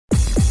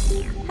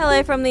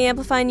Hello from the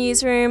Amplify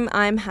Newsroom,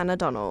 I'm Hannah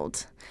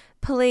Donald.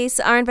 Police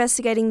are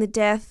investigating the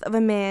death of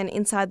a man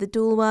inside the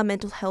Dulwar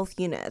mental health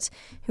unit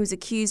who was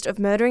accused of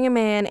murdering a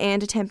man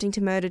and attempting to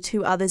murder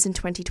two others in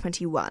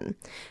 2021.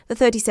 The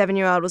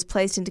 37-year-old was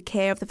placed into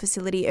care of the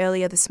facility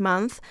earlier this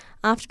month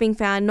after being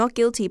found not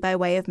guilty by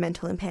way of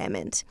mental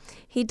impairment.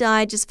 He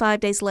died just 5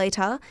 days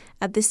later.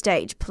 At this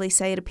stage, police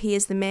say it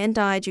appears the man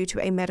died due to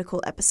a medical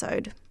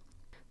episode.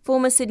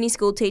 Former Sydney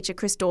school teacher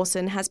Chris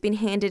Dawson has been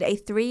handed a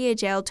 3-year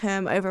jail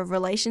term over a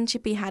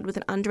relationship he had with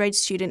an underage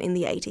student in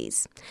the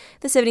 80s.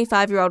 The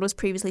 75-year-old was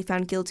previously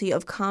found guilty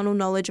of carnal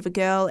knowledge of a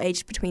girl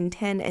aged between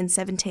 10 and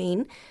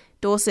 17.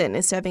 Dawson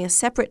is serving a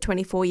separate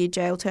 24-year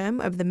jail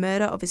term over the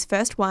murder of his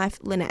first wife,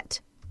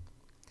 Lynette.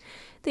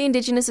 The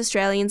Indigenous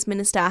Australians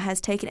Minister has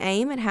taken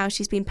aim at how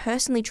she's been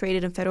personally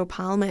treated in federal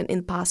parliament in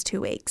the past 2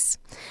 weeks.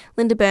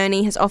 Linda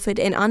Burney has offered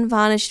an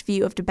unvarnished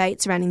view of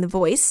debate surrounding The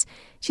Voice.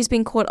 She's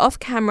been caught off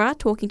camera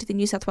talking to the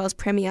New South Wales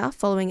Premier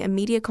following a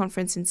media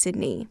conference in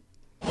Sydney.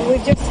 We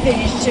just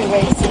finished 2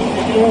 weeks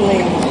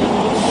ruling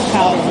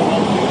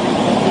Parliament.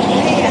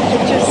 They are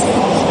just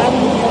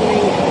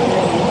unbelievably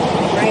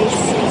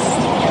racist,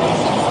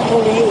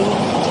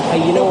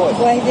 bullying. You know what?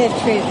 The way they've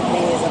treated me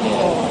is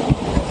appalling.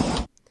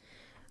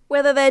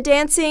 Whether they're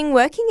dancing,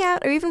 working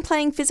out, or even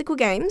playing physical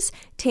games,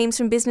 teams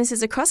from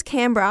businesses across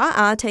Canberra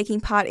are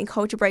taking part in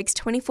Culture Break's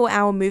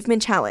 24-hour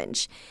movement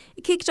challenge.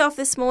 It kicked off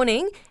this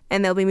morning,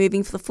 and they'll be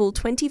moving for the full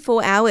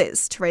 24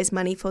 hours to raise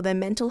money for their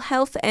mental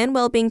health and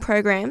wellbeing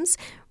programs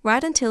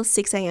right until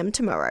 6 a.m.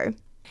 tomorrow.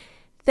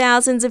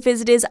 Thousands of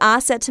visitors are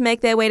set to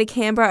make their way to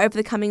Canberra over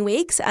the coming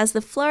weeks as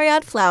the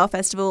Floriade Flower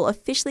Festival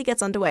officially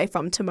gets underway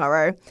from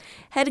tomorrow.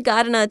 Head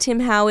gardener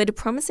Tim Howard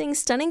promising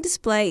stunning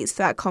displays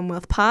throughout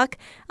Commonwealth Park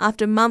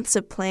after months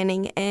of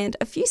planning and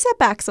a few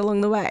setbacks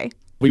along the way.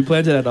 We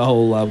planted out a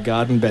whole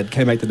garden bed,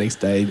 came back the next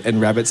day, and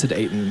rabbits had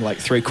eaten like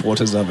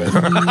 3/4 of it.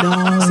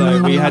 No.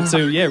 So we had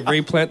to,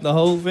 replant the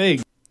whole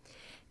thing.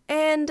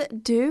 And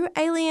do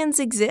aliens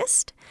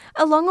exist?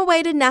 A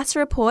long-awaited NASA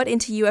report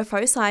into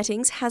UFO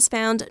sightings has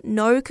found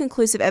no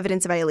conclusive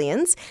evidence of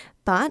aliens,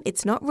 but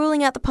it's not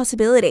ruling out the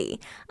possibility,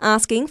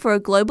 asking for a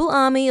global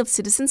army of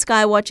citizen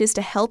skywatchers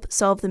to help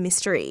solve the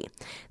mystery.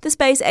 The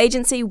space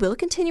agency will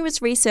continue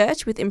its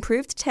research with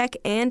improved tech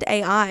and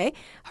AI,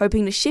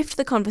 hoping to shift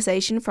the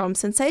conversation from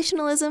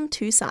sensationalism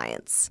to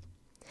science.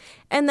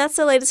 And that's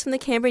the latest from the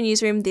Canberra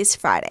newsroom this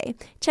Friday.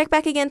 Check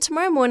back again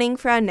tomorrow morning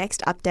for our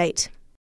next update.